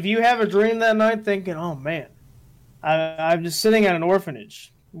 if you have a dream that night, thinking, "Oh man, I'm just sitting at an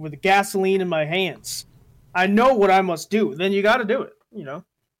orphanage with gasoline in my hands. I know what I must do." Then you got to do it. You know.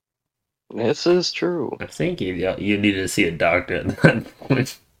 This is true. I think you need to see a doctor at that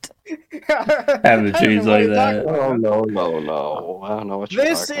point. Having dreams like that. Oh no! I don't know what you're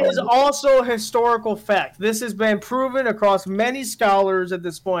This talking is about. also historical fact. This has been proven across many scholars at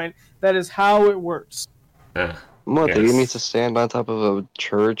this point. That is how it works. What? Do you Yes. need to stand on top of a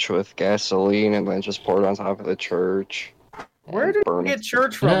church with gasoline and then just pour it on top of the church? Where and did burn we it? get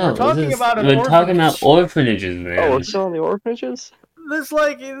church from? No, we're talking about an we're orphanage. talking about orphanages, man. Oh, it's still in the orphanages? This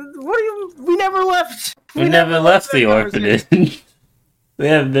what do you? We never left. we never left the that conversation. orphanage. We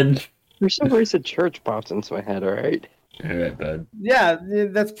have been. For some reason, church popped into my head, alright? All right, bud. Yeah,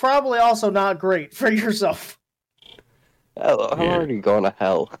 that's probably also not great for yourself. I'm Yeah. already going to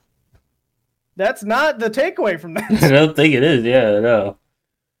hell. That's not the takeaway from I that. don't think it is. Yeah, no.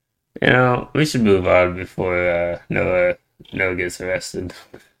 You know, we should move on before Noah gets arrested.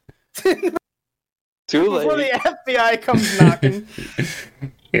 Too Before late. the FBI comes knocking.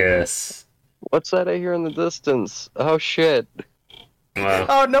 Yes. What's that I hear in the distance? Oh shit. Wow.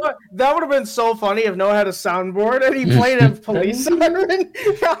 Oh no, that would have been so funny if Noah had a soundboard and he played a police siren.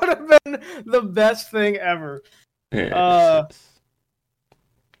 That would have been the best thing ever. Yeah.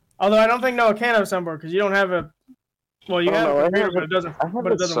 Although I don't think Noah can have a soundboard because you don't have a. Well, you Oh, have no, a I computer, have but it doesn't. I have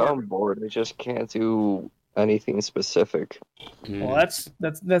But a it doesn't work. soundboard. I just can't do anything specific. Well, that's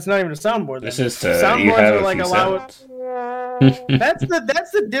not even a soundboard. Then. It's just you Soundboards have are a like few allow. sounds. That's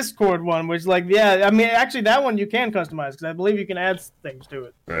the Discord one, which like yeah, I mean actually that one you can customize because I believe you can add things to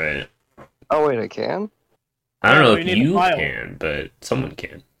it. Right. Oh wait, I can? I don't Yeah, know but if you need the you file. can, but someone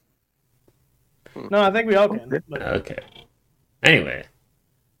can. No, I think we all can. But... Okay. Anyway.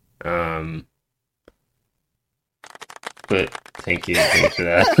 But thank you for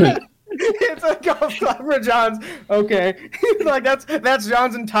that. It's a golf clap for John's. Okay, like that's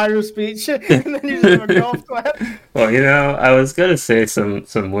John's entire speech, and then you just have a golf clap. Well, you know, I was gonna say some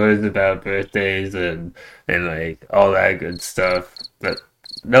words about birthdays and like all that good stuff, but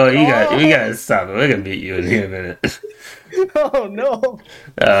no, you gotta stop it. We're gonna beat you in here in a minute. Oh no!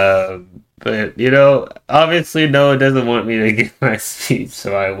 But you know, obviously Noah doesn't want me to give my speech,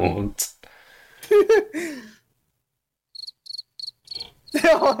 so I won't.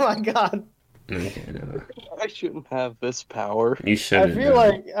 Oh my god! Okay, no. I shouldn't have this power. You I shouldn't. feel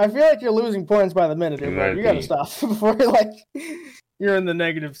like you're losing points by the minute here, You bro. might You gotta be. stop before you're in the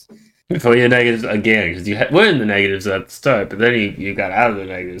negatives. Before you're negatives again, because were in the negatives at the start, but then you got out of the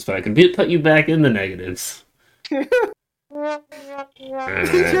negatives, but I can put you back in the negatives. Alright.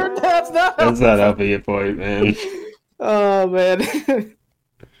 That's not. That's not helping your point, man. Oh man.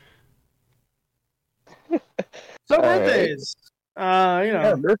 So All right. birthdays. You know.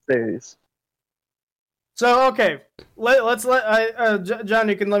 Yeah, birthdays. So okay, let's John,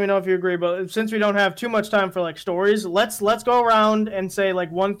 you can let me know if you agree. But since we don't have too much time for like stories, let's go around and say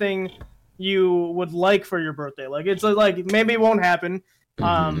like one thing you would like for your birthday. Like it's like maybe it won't happen,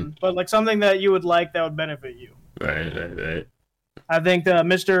 but like something that you would like that would benefit you. Right. I think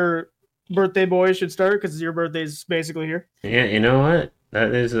Mr. Birthday Boy should start because your birthday's basically here. Yeah, you know what?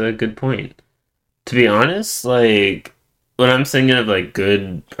 That is a good point. To be honest, like when I'm thinking of like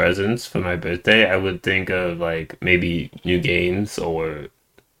good presents for my birthday, I would think of like maybe new games or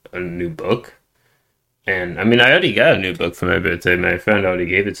a new book. And I mean, I already got a new book for my birthday. My friend already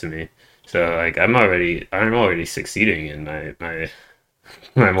gave it to me, so like I'm already succeeding in my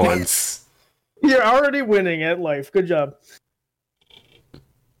wants. You're already winning at life. Good job.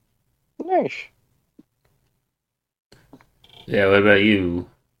 Nice. Yeah, what about you?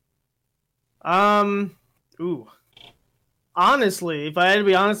 Ooh. Honestly, if I had to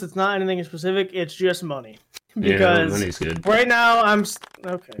be honest, it's not anything specific. It's just money. Because money's good. right now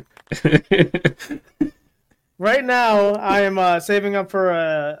okay. Right now, I am saving up for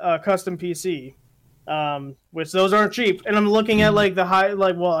a custom PC, which those aren't cheap. And I'm looking at like the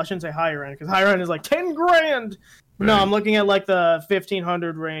I shouldn't say higher end because higher end is like 10 grand. No, Right. I'm looking at like the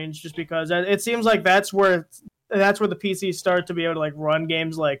 1500 range just because it seems like that's where the PCs start to be able to like run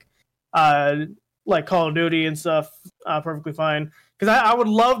games like Call of Duty and stuff perfectly fine. Because I would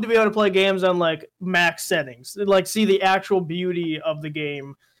love to be able to play games on like max settings, like see the actual beauty of the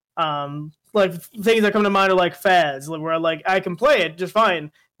game. Like things that come to mind are like Faz, where like I can play it just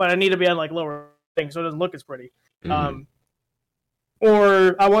fine, but I need to be on like lower things so it doesn't look as pretty. Mhm.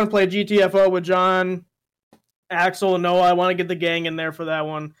 Or I want to play GTFO with John, Axel, and Noah. I want to get the gang in there for that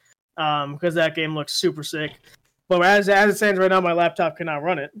one because that game looks super sick. But as it stands right now, my laptop cannot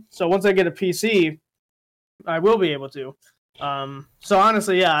run it. So once I get a PC, I will be able to. So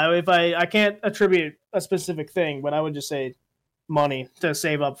honestly, yeah, if I can't attribute a specific thing, but I would just say money to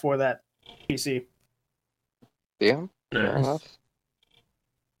save up for that PC. Yeah, fair Nice. enough.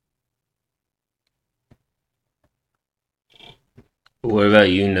 What about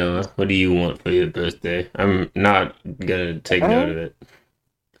you, Noah? What do you want for your birthday? I'm not gonna take note of it.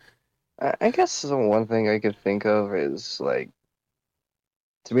 I guess the one thing I could think of is like,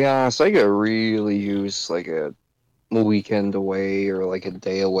 to be honest, I could really use like a weekend away or like a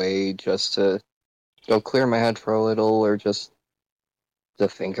day away just to go clear my head for a little, or just to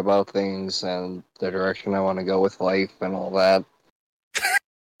think about things and the direction I want to go with life and all that.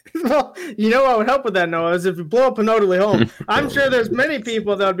 Well, you know what would help with that, Noah, is if you blow up an elderly home. I'm sure there's many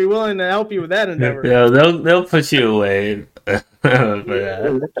people that would be willing to help you with that endeavor. Yeah, they'll put you away for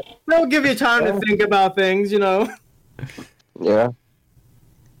that. They'll give you time to think about things, you know. Yeah.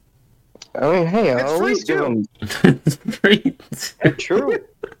 I mean, hey, I It's always free, give too. them. It's free. It's true.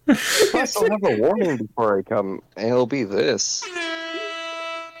 Plus, I'll have a warning before I come, and it'll be this.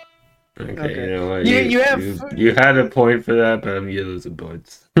 Okay, Okay. you know what? You You had a point for that, but I'm losing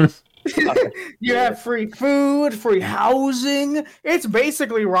points. You have free food, free housing. It's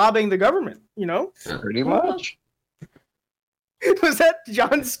basically robbing the government, you know? Pretty much. Was that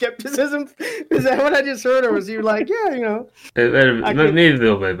John's skepticism? Is that what I just heard, or was you like, yeah, you know? Maybe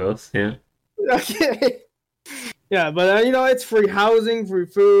they'll play both. Yeah. Okay. Yeah, but you know, it's free housing, free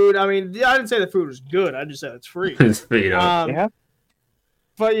food. I mean, I didn't say the food was good. I just said it's free. It's free, you know. Yeah.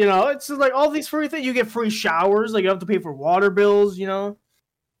 But you know, it's just like all these free things. You get free showers. Like you don't have to pay for water bills. You know,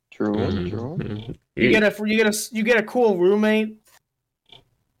 True. Mhm, True. mhm. you get a cool roommate.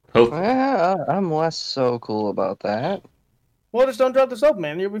 Hope Yeah, I'm less so cool about that. Well, just don't drop the soap,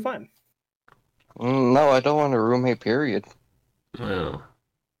 man. You'll be fine. No, I don't want a roommate. Period. well,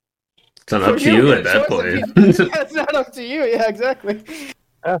 it's not up to For you you, at that it's point. It's not up to you. Yeah, exactly.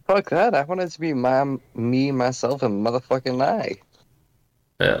 Fuck that. I want it to be me, myself, and motherfucking I.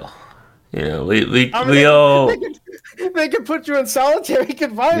 Well, you know, we I mean, all they can put you in solitary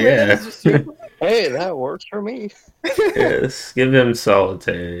confinement. Yeah. It's just you. Hey, that works for me. yes, give them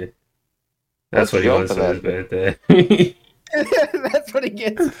solitary. That's Let's what he wants jump for in his birthday. That's what he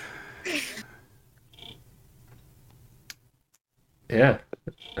gets. Yeah,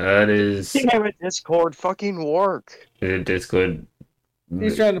 that is Damn it, Discord fucking work. the Discord.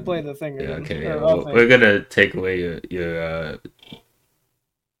 He's trying to play the thing Yeah, again. okay, Or yeah, all well, things. we're gonna take away your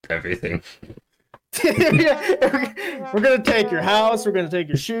everything. We're gonna take your house. We're gonna take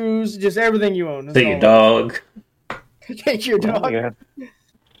your shoes. Just everything you own. That's Take your all. dog. Take your Oh, dog. yeah.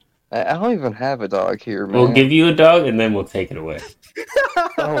 I don't even have a dog here, man. We'll give you a dog and then we'll take it away.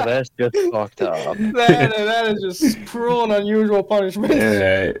 Oh, that's just fucked up. that is just cruel and unusual punishment.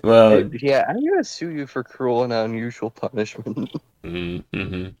 Alright, well, Yeah, I'm gonna sue you for cruel and unusual punishment.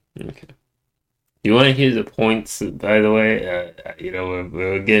 mm-hmm. Okay. You want to hear the points, by the way? You know,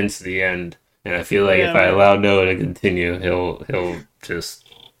 we're getting to the end, and I feel like if I Yeah. allow Noah to continue, he'll just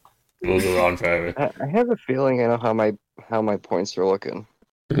we'll go on forever. I have a feeling I know how my points are looking.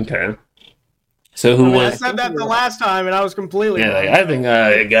 Okay. So who I wants? said that the last time, and I was completely Yeah, wrong. like, I think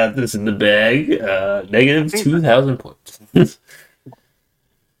I got this in the bag. Negative 2,000 points.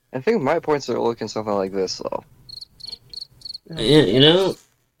 I think my points are looking something like this, though. Yeah, you know,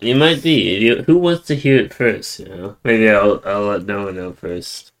 you might be. Who wants to hear it first? You know, maybe I'll let Noah know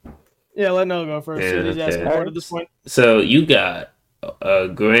first. Yeah, let Noah go first. Yeah, He's asking okay. for it at this point. So you got a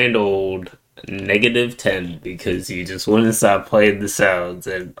grand old negative 10 because you just wouldn't stop playing the sounds,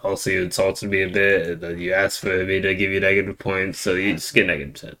 and also you insulted me a bit, and then you asked for me to give you negative points, so you just get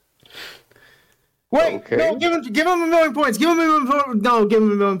negative 10. Wait, Okay. no, give him a million points. Give him a million points. No, give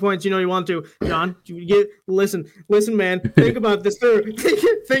him a million points. You know you want to, John. Listen, man. Think about this through.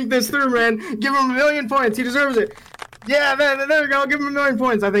 Think this through, man. Give him a million points. He deserves it. Yeah, there we go. Give him a million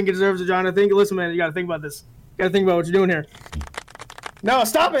points. I think he deserves it, John. Listen, man. You got to think about this. You got to think about what you're doing here. No,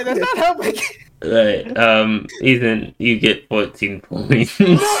 stop it. That's not helping. Right. Ethan, you get 14 points.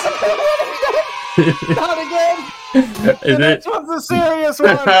 Not again. The next one's a serious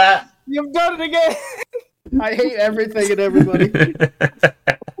one. You've done it again. I hate everything and everybody.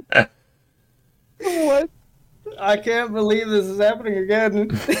 What? I can't believe this is happening again.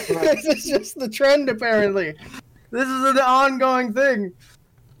 This is just the trend, apparently. This is an ongoing thing.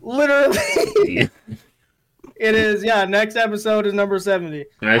 Literally. It is, yeah. Next episode is number 70.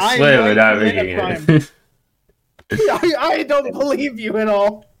 I swear we're not making it. I don't believe you at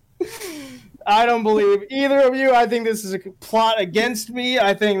all. I don't believe either of you. I think this is a plot against me.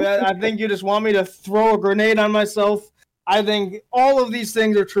 I think you just want me to throw a grenade on myself. I think all of these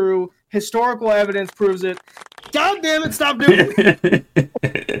things are true. Historical evidence proves it. God damn it, stop doing it.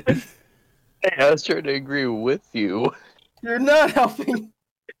 Hey, I was trying to agree with you. You're not helping.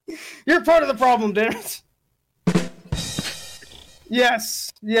 You're part of the problem, damn it.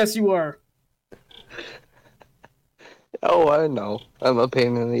 Yes, you are. Oh, I know. I'm a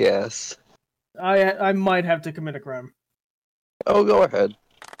pain in the ass. I might have to commit a crime. Oh, go ahead.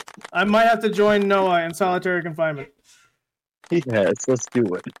 I might have to join Noah in solitary confinement. Yes, let's do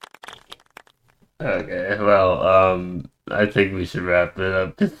it. Okay, well, I think we should wrap it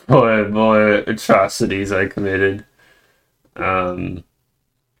up before more atrocities are committed.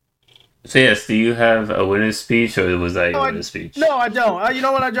 So yes, do you have a winner's speech, or was that your winner's speech? No, I don't. You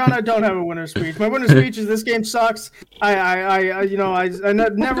know what, John? I don't have a winner's speech. My winner's speech is this game sucks. I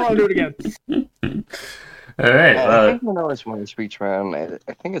never want to do it again. All right. I think I know which winner's speech, man.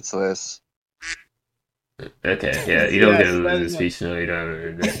 I think it's this. Okay. Yeah, you don't Yes, get a that winner's is speech. No, you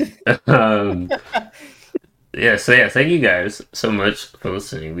don't have a Yeah. So yeah, thank you guys so much for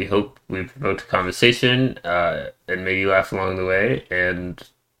listening. We hope we provoked a conversation and made you laugh along the way. And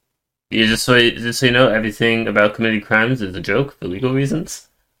you just so you know, everything about committed crimes is a joke for legal reasons.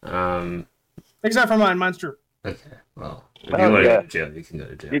 Except for mine. Mine's true. Okay. Well, if you want to go to jail, you can go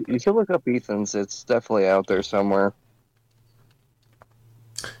to jail. You should look up Ethan's. It's definitely out there somewhere.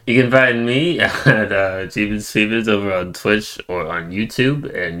 You can find me at Jeebus Feebers over on Twitch or on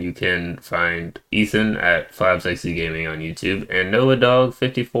YouTube, and you can find Ethan at FlabsXC Gaming on YouTube, and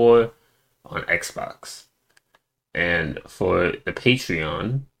NoahDog54 on Xbox. And for the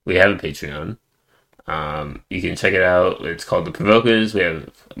Patreon, we have a Patreon. You can check it out. It's called The Provokers. We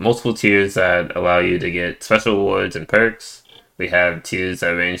have multiple tiers that allow you to get special rewards and perks. We have tiers that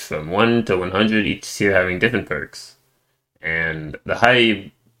range from 1 to 100, each tier having different perks. And the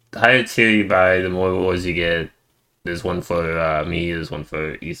higher tier you buy, the more rewards you get. There's one for me, there's one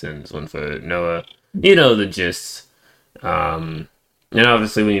for Ethan, there's one for Noah. You know the gist. And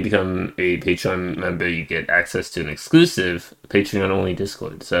obviously when you become a Patreon member, you get access to an exclusive Patreon-only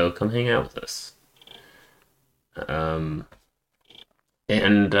Discord. So come hang out with us. And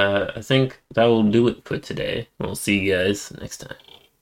I think that will do it for today. We'll see you guys next time.